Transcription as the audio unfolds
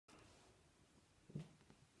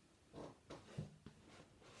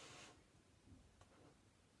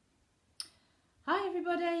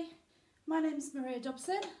everybody, my name is Maria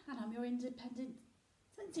Dobson and I'm your independent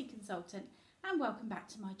Scentsy consultant, and welcome back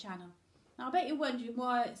to my channel. Now I bet you're wondering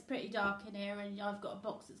why it's pretty dark in here and I've got a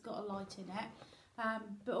box that's got a light in it,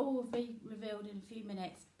 but all will be revealed in a few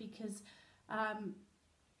minutes because I'm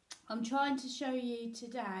trying to show you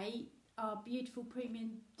today our beautiful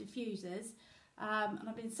premium diffusers, and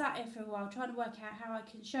I've been sat here for a while trying to work out how I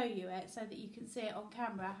can show you it so that you can see it on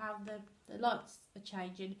camera, how the lights are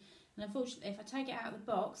changing. And unfortunately, if I take it out of the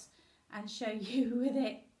box and show you with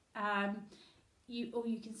it, all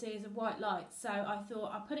you can see is a white light. So I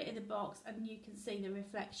thought I'll put it in the box and you can see the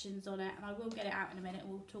reflections on it, and I will get it out in a minute and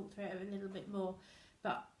we'll talk through it a little bit more.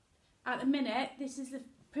 But at the minute, this is the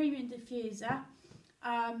premium diffuser.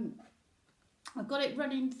 I've got it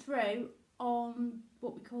running through on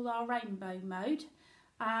what we call our rainbow mode,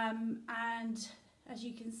 and as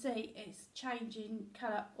you can see, it's changing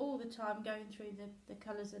colour all the time, going through the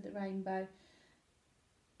colours of the rainbow.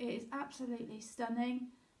 It is absolutely stunning.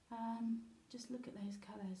 Just look at those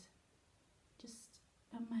colours, just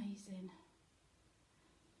amazing.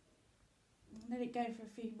 Let it go for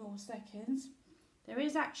a few more seconds. There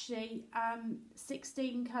is actually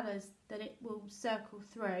 16 colours that it will circle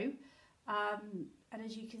through, and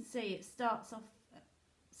as you can see, it starts off,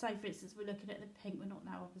 say for instance we're looking at the pink, we're not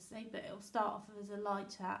now obviously, but it'll start off as a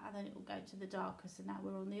lighter and then it will go to the darker. So now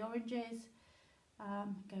we're on the oranges,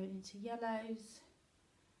 going into yellows.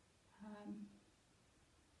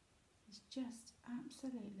 It's just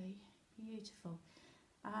absolutely beautiful.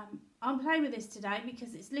 I'm playing with this today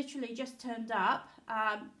because it's literally just turned up.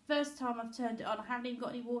 First time I've turned it on, I haven't even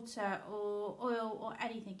got any water or oil or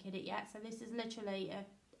anything in it yet, so this is literally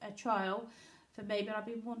a trial for me, but I've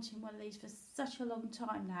been wanting one of these for such a long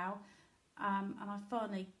time now, and I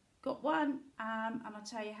finally got one, and I'll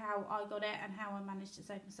tell you how I got it and how I managed to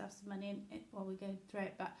save myself some money in it while we go through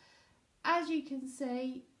it. But as you can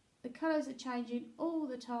see, the colours are changing all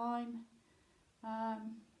the time,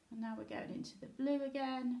 and now we're going into the blue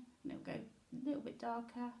again, and it'll go a little bit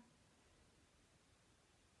darker.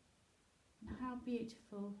 And how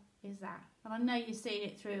beautiful is that? And I know you're seeing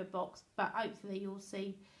it through a box, but hopefully you'll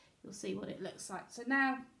see what it looks like. So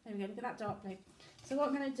now, there we go, look at that dark blue. So what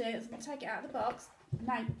I'm going to do is I'm going to take it out of the box.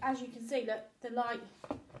 Now, as you can see, look, the light,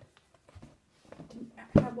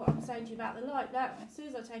 what I'm saying to you about the light, look, as soon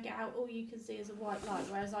as I take it out, all you can see is a white light,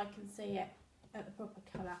 whereas I can see it at the proper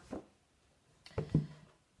colour.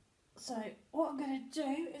 So what I'm going to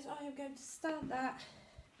do is I am going to stand that.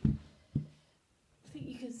 I think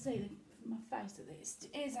you can see from my face that it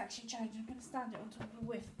is actually changing. I'm going to stand it on top of a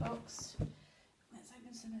whiff box. Let's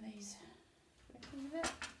open some of these. With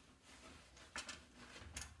it.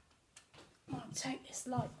 I'll take this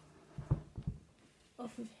light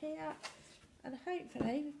off of here, and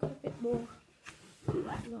hopefully we've got a bit more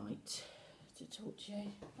black light to talk to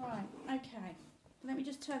you. Right, okay. Let me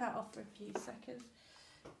just turn that off for a few seconds.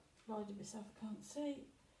 Blinded myself, I can't see.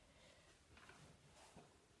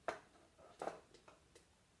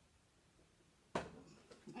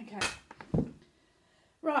 Okay.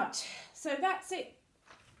 Right, so that's it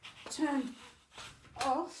turned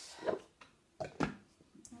off. And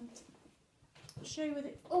I'll show you with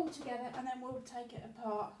it all together, and then we'll take it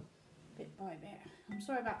apart bit by bit. I'm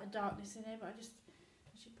sorry about the darkness in here, but I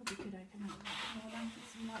should probably could open that a bit more then, get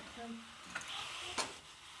some light through.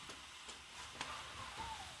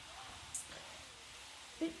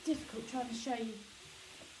 Bit difficult trying to show you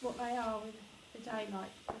what they are with the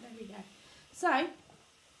daylight, but there we go. So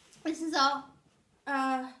this is our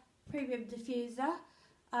premium diffuser,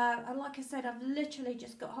 and like I said, I've literally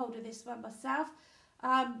just got hold of this one myself,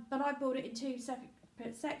 but I bought it in two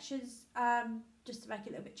separate sections just to make it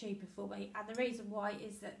a little bit cheaper for me. And the reason why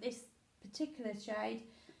is that this particular shade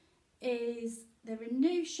is the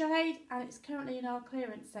Renew shade, and it's currently in our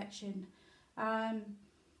clearance section.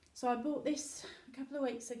 So I bought this a couple of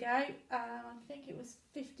weeks ago. I think it was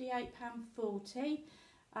 £58.40,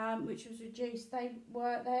 which was reduced. They're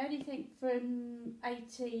anything from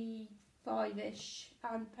 85-ish,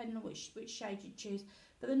 depending on which shade you choose.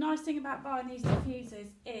 But the nice thing about buying these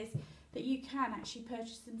diffusers is that you can actually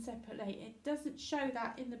purchase them separately. It doesn't show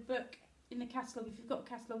that in the book, in the catalogue. If you've got a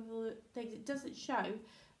catalogue of all the things, it doesn't show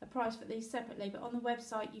a price for these separately, but on the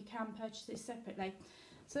website you can purchase it separately.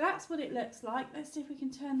 So that's what it looks like. Let's see if we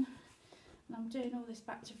can turn, and I'm doing all this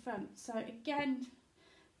back to front. So again,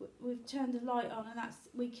 we've turned the light on, and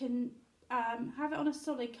we can have it on a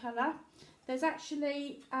solid colour. There's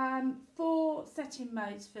actually 4 setting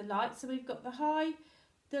modes for light. So we've got the high,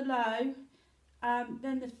 the low,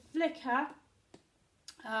 then the flicker,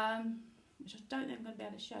 which I don't think I'm going to be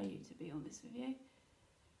able to show you, to be honest with you.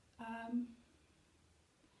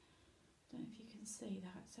 Don't know if you can can see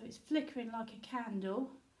that. So it's flickering like a candle,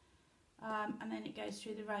 and then it goes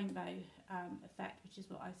through the rainbow effect, which is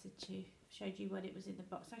what I showed you when it was in the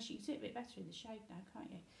box. Actually, you can see it a bit better in the shade now, can't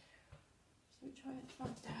you? So try it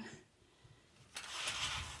front down.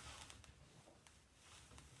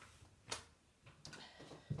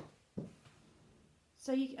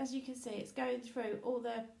 So as you can see, it's going through all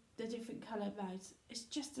the different colour modes. It's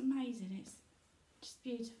just amazing. It's just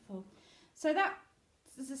beautiful. So that,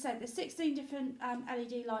 as I said, there's 16 different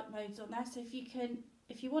LED light modes on there. So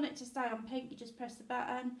if you want it to stay on pink, you just press the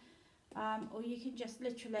button, or you can just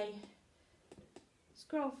literally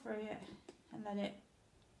scroll through it and let it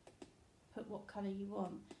put what colour you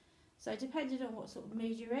want. So depending on what sort of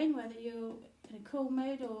mood you're in, whether you're in a cool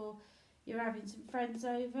mood or you're having some friends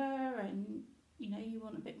over and you know you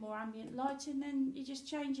want a bit more ambient lighting, then you just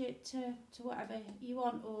change it to whatever you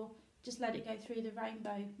want, or just let it go through the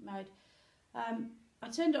rainbow mode. I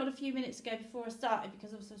turned it on a few minutes ago before I started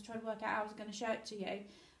because obviously I was trying to work out how I was going to show it to you,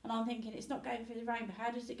 and I'm thinking it's not going through the rainbow, how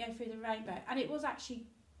does it go through the rainbow? And it was actually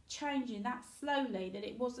changing that slowly, that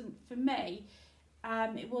it wasn't, for me,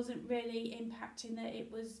 it wasn't really impacting that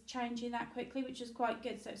it was changing that quickly, which is quite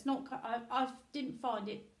good. So it's not, I didn't find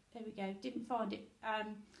it, there we go, didn't find it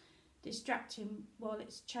distracting while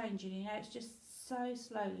it's changing, you know, it's just so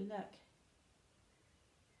slowly, look.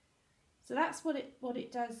 So that's what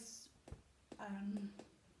it does.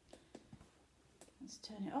 Let's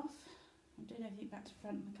turn it off. I'm doing everything back to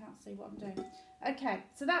front and I can't see what I'm doing. Okay,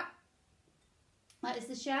 so that is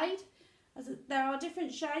the shade. There are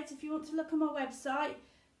different shades if you want to look on my website.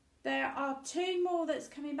 There are 2 more that's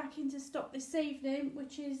coming back into stock this evening,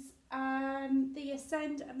 which is the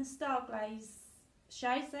Ascend and the Starglaze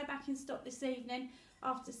shades. They're back in stock this evening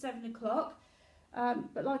after 7 o'clock.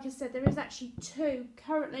 But like I said, there is actually 2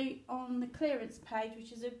 currently on the clearance page,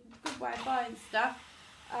 which is a good way of buying stuff.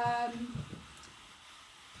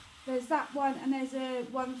 There's that one, and there's a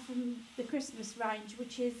one from the Christmas range,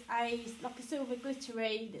 which is like a silver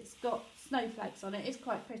glittery that's got snowflakes on it. It's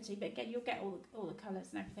quite pretty, but again, you'll get all the colours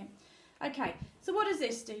and everything. Okay, so what does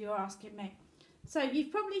this do, you're asking me? So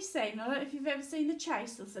you've probably seen, I don't know if you've ever seen The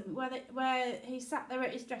Chase or something, where he sat there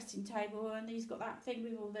at his dressing table and he's got that thing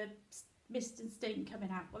with all the mist and steam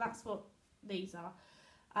coming out. Well, that's what these are.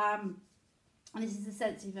 And this is the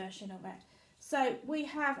Scentsy version of it. So we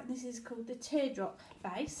have, and this is called the teardrop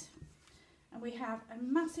base, and we have a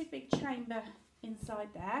massive big chamber inside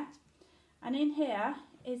there, and in here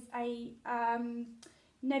is a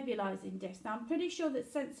nebulizing disc. Now I'm pretty sure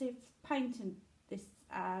that Scentsy have painted this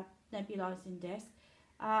nebulizing disc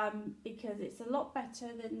because it's a lot better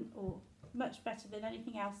than, or much better than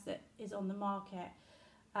anything else that is on the market,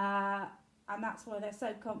 and that's why they're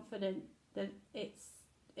so confident that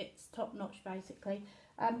it's top notch basically.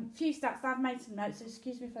 Few stats, I've made some notes, so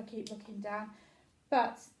excuse me if I keep looking down.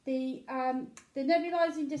 But the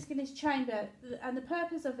nebulizing disc in this chamber, and the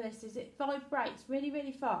purpose of this is it vibrates really,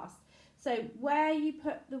 really fast. So where you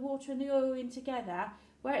put the water and the oil in together,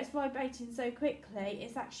 where it's vibrating so quickly,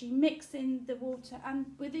 it's actually mixing the water and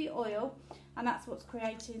with the oil, and that's what's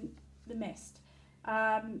creating the mist.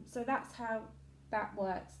 So that's how that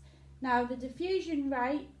works. Now the diffusion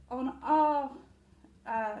rate on our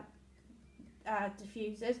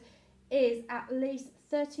diffusers is at least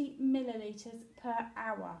 30 millilitres per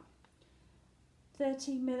hour.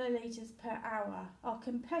 30 millilitres per hour. Our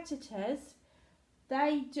competitors,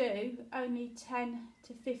 they do only 10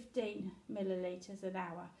 to 15 millilitres an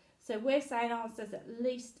hour. So we're saying ours does at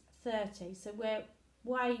least 30. So we're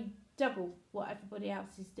way double what everybody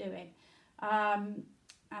else is doing. And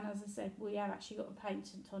as I said, we have actually got a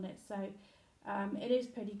patent on it. So it is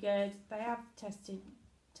pretty good. They have tested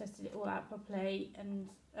it all out properly and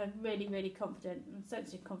are really, really confident, and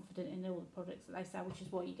certainly confident in all the products that they sell, which is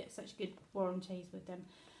why you get such good warranties with them.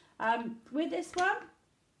 With this one,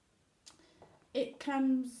 it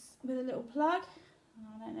comes with a little plug.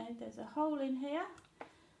 I don't know, there's a hole in here,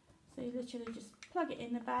 so you literally just plug it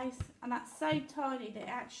in the base, and that's so tiny that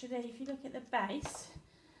actually, if you look at the base,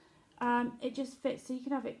 it just fits, so you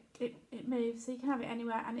can have it moves, so you can have it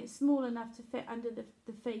anywhere, and it's small enough to fit under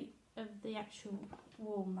the feet of the actual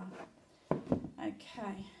warmer.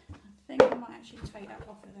 Okay, I think I might actually take that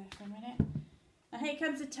off of there for a minute. Now here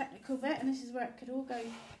comes the technical bit, and this is where it could all go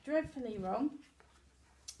dreadfully wrong.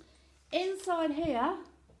 Inside here, I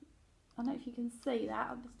don't know if you can see that,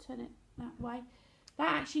 I'll just turn it that way.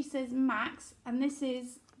 That actually says max, and this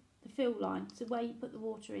is the fill line, so where you put the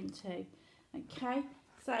water into. Okay,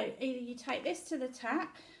 so either you take this to the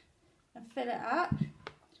tap and fill it up,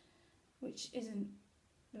 which isn't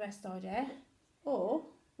the best idea, or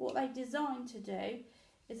what they've designed to do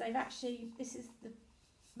is they've actually, this is the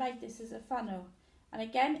made this as a funnel, and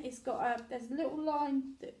again it's got there's a little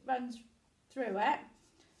line that runs through it,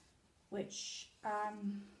 which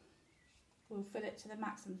will fill it to the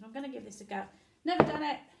maximum. So I'm going to give this a go. Never done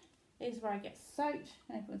it. Here's where I get soaked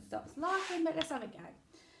and everyone starts laughing, but let's have a go.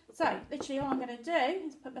 So literally all I'm going to do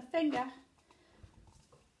is put my finger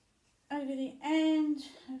over the end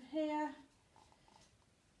of here.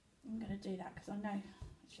 I'm going to do that because I know,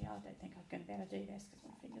 actually I don't think I'm going to be able to do this because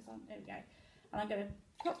my fingers aren't, there we go. And I'm going to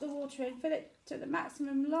pop the water in, fill it to the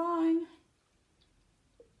maximum line,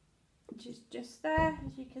 which is just there,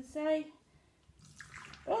 as you can see.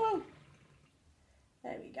 Oh,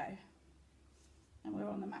 there we go. And we're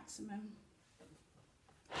on the maximum.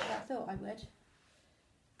 I thought I would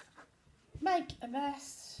make a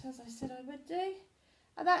mess, as I said I would do.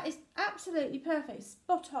 And that is absolutely perfect,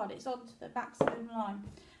 spot on, it's onto the maximum line.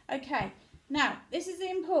 Okay, now this is the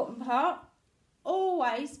important part.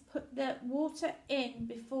 Always put the water in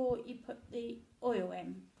before you put the oil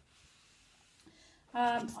in.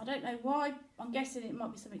 I don't know why, I'm guessing it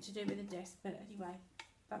might be something to do with the disc, but anyway,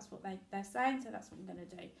 that's what they're saying, so that's what I'm going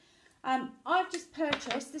to do. I've just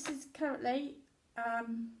purchased, this is currently,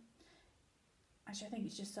 actually I think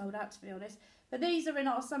it's just sold out to be honest, but these are in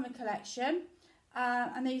our summer collection,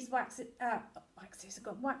 and these waxes, I've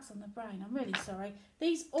got wax on the brain, I'm really sorry.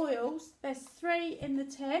 These oils, there's 3 in the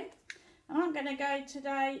tin, and I'm going to go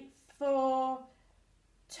today for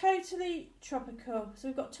Totally Tropical. So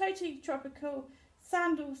we've got Totally Tropical,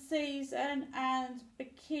 Sandal Season and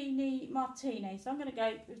Bikini Martini. So I'm going to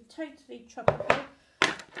go with Totally Tropical.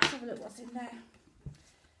 Let's have a look what's in there.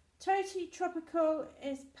 Totally Tropical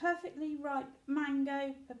is perfectly ripe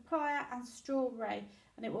mango, papaya and strawberry,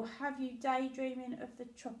 and it will have you daydreaming of the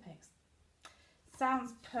tropics.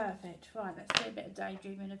 Sounds perfect. Right, let's do a bit of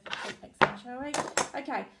daydreaming of the tropics then, shall we?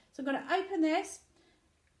 Okay, so I'm going to open this.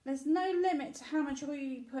 There's no limit to how much oil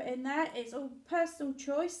you put in there. It's all personal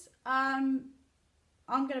choice. I'm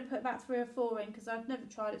going to put about 3 or 4 in because I've never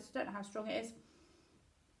tried it, so I don't know how strong it is.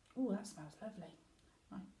 Oh, that smells lovely.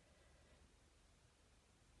 Right.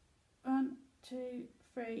 1, 2,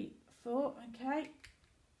 3, 4. Okay.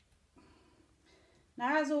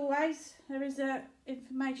 Now, as always, there is a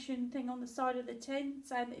information thing on the side of the tin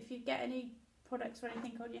saying that if you get any products or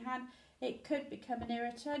anything on your hand, it could become an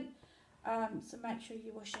irritant. So make sure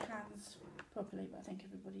you wash your hands properly, but I think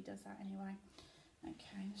everybody does that anyway.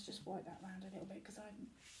 Okay, let's just wipe that round a little bit because I've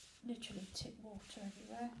literally tipped water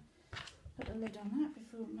everywhere. Put the lid on that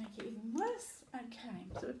before we make it even worse. Okay,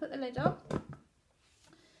 so we put the lid on.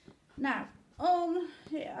 Now, on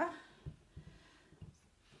here,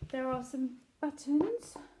 there are some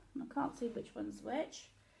buttons. I can't see which one's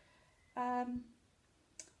which.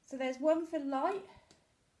 So there's one for light.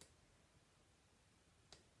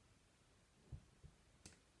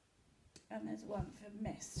 And there's one for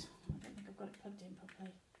mist. I don't think I've got it plugged in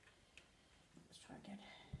properly. Let's try again.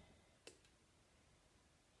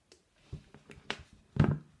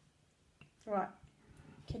 Right,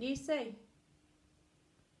 can you see?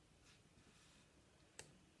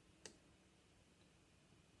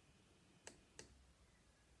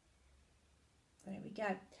 There we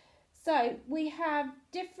go. So we have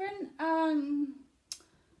different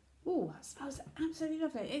oh, that smells absolutely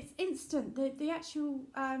lovely. It's instant. The actual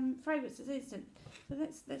fragrance is instant. So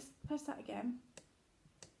let's press that again.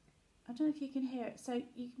 I don't know if you can hear it. So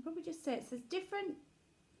you can probably just see it. So there's different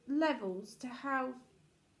levels to how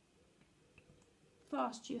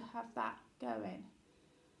fast you have that going.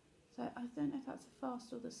 So I don't know if that's the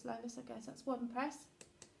fast or the slowest. I guess that's one press.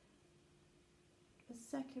 The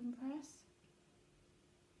second press.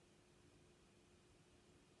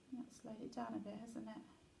 That slowed it down a bit, hasn't it?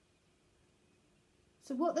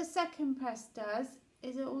 So what the second press does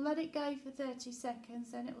is it will let it go for 30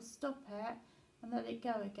 seconds, then it will stop it and let it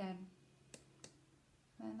go again.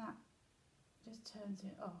 And then that just turns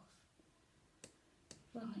it off.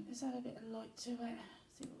 Right, let's add a bit of light to it,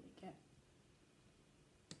 see what we get.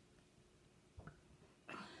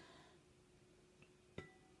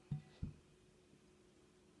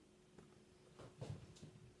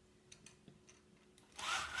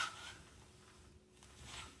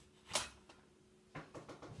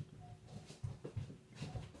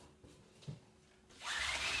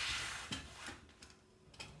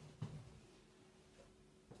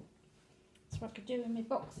 I could do in my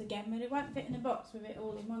box again, but it won't fit in the box with it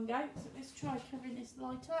all in one go. So let's try covering this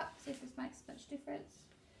light up, see if this makes much difference.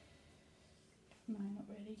 No, not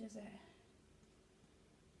really, does it?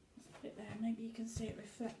 Let's put it there, maybe you can see it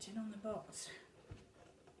reflecting on the box.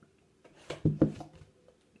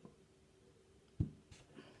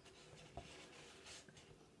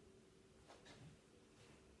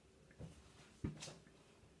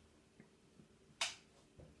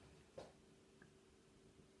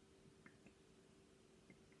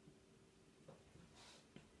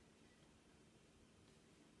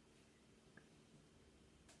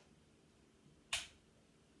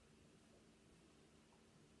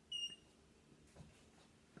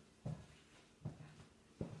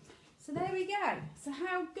 So there we go. So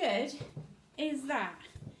how good is that?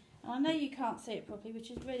 And I know you can't see it properly, which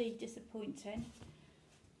is really disappointing.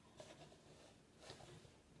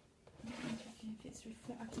 I'm checking if it's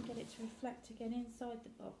I can get it to reflect again inside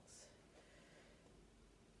the box.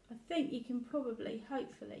 I think you can probably,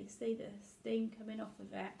 hopefully, see the steam coming off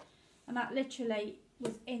of it. And that literally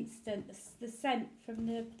was instant. The scent from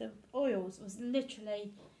the oils was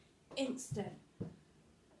literally instant.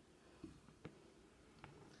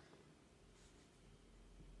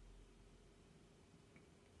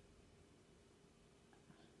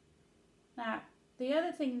 Now, the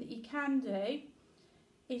other thing that you can do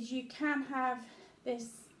is you can have this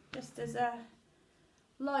just as a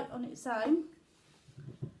light on its own,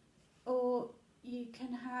 or you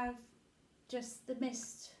can have just the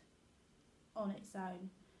mist on its own.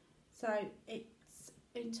 So it's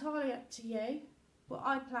entirely up to you. What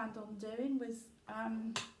I planned on doing was,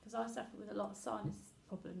 because I suffer with a lot of sinus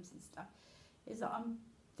problems and stuff, is that I'm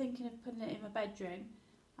thinking of putting it in my bedroom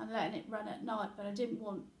and letting it run at night, but I didn't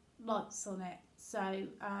want lights on it, so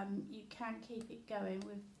you can keep it going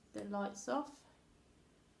with the lights off,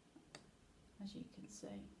 as you can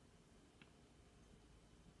see.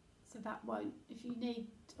 So that won't, if you need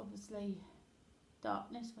obviously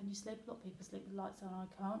darkness when you sleep, a lot of people sleep with lights on,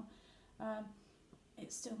 I can't,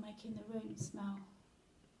 it's still making the room smell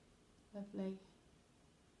lovely,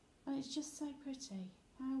 and it's just so pretty.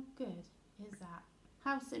 How good is that?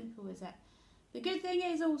 How simple is it? The good thing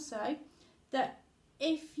is also that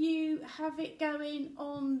if you have it going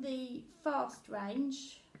on the fast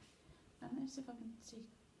range, and let's see if I can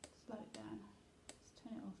slow it down. Let's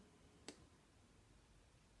turn it off.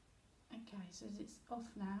 Okay, so it's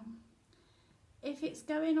off now. If it's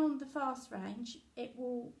going on the fast range, it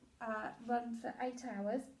will run for 8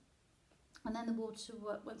 hours, and then the water,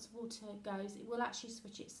 once the water goes, it will actually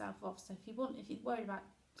switch itself off. So if you're worried about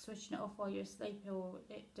switching it off while you're asleep or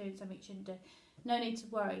it doing something it shouldn't do, no need to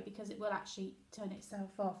worry, because it will actually turn itself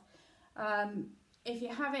off. If you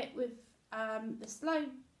have it with the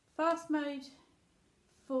fast mode,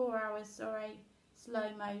 4 hours, sorry, slow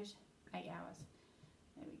mode, 8 hours.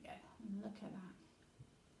 There we go. Look at that.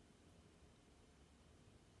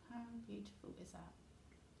 How beautiful is that?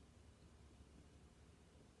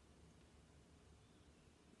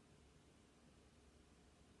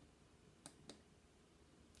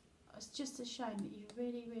 It's just a shame that you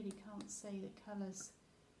really, really can't see the colours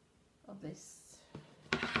of this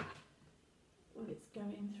when it's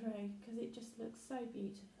going through, because it just looks so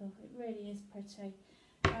beautiful. It really is pretty.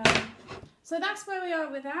 So that's where we are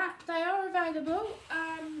with that. They are available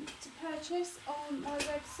to purchase on my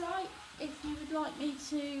website. If you would like me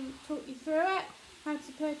to talk you through it, how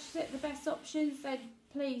to purchase it, the best options, then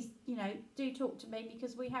please, do talk to me,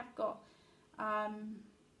 because we have got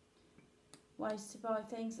ways to buy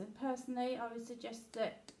things. And personally, I would suggest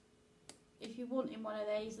that if you're wanting one of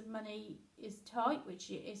these and money is tight,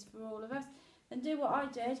 which it is for all of us, then do what I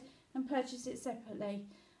did and purchase it separately.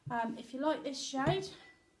 If you like this shade,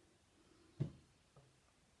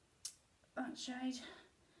 that shade,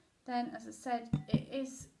 then as I said, it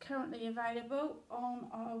is currently available on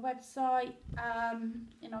our website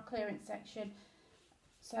in our clearance section.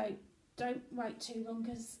 So don't wait too long,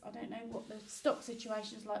 because I don't know what the stock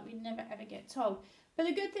situation is like. We never ever get told. But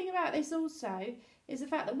the good thing about this also is the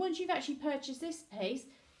fact that once you've actually purchased this piece,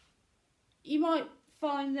 you might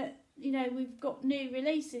find that we've got new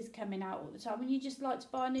releases coming out all the time, and you just like to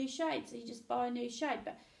buy a new shade, so you just buy a new shade.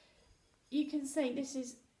 But you can see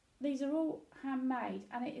these are all handmade,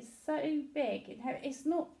 and it is so big. It's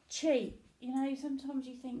not cheap. Sometimes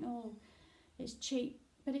you think, oh, it's cheap.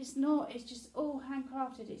 But it's not, it's just all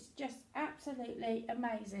handcrafted. It's just absolutely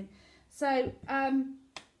amazing. So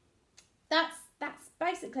that's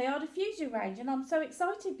basically our diffuser range, and I'm so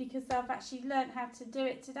excited because I've actually learned how to do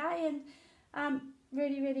it today, and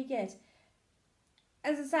really, really good.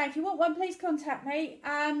 As I say, if you want one, please contact me.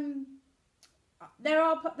 There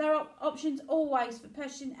are options always for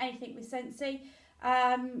purchasing anything with Scentsy.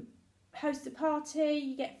 Host a party,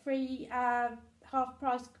 you get free half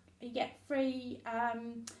price. You get free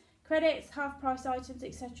credits, half price items,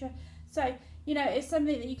 etc. So, it's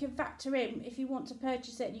something that you can factor in if you want to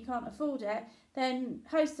purchase it and you can't afford it. Then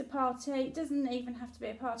host a party. It doesn't even have to be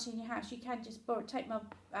a party in your house. You can just take my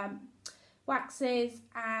waxes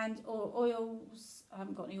or oils. I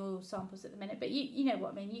haven't got any oil samples at the minute, but you know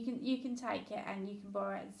what I mean. You can take it and you can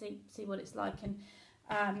borrow it and see what it's like,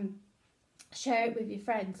 and share it with your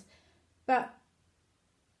friends. But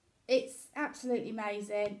it's absolutely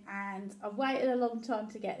amazing, and I've waited a long time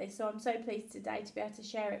to get this, so I'm so pleased today to be able to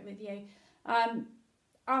share it with you.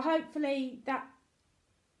 Hopefully that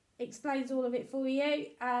explains all of it for you.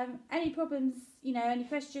 Any problems, you know, any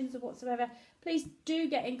questions or whatsoever, please do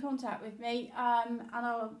get in contact with me, and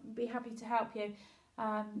I'll be happy to help you.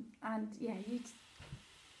 And yeah,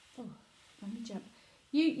 let me jump.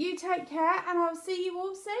 You take care, and I'll see you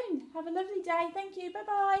all soon. Have a lovely day. Thank you. Bye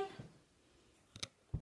bye.